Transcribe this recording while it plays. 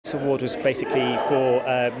this award was basically for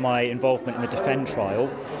my involvement in the DEFEND trial,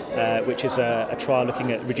 which is a trial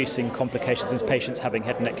looking at reducing complications in patients having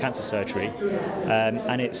head and neck cancer surgery.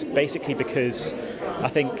 And it's basically because I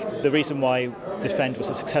think the reason why DEFEND was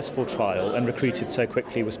a successful trial and recruited so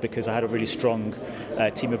quickly was because I had a really strong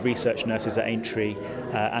team of research nurses at Aintree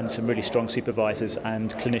and some really strong supervisors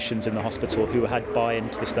and clinicians in the hospital who had buy-in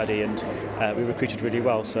to the study, and we recruited really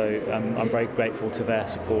well. So I'm very grateful to their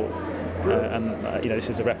support, and this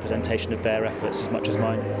is a representation of their efforts as much as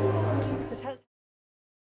mine.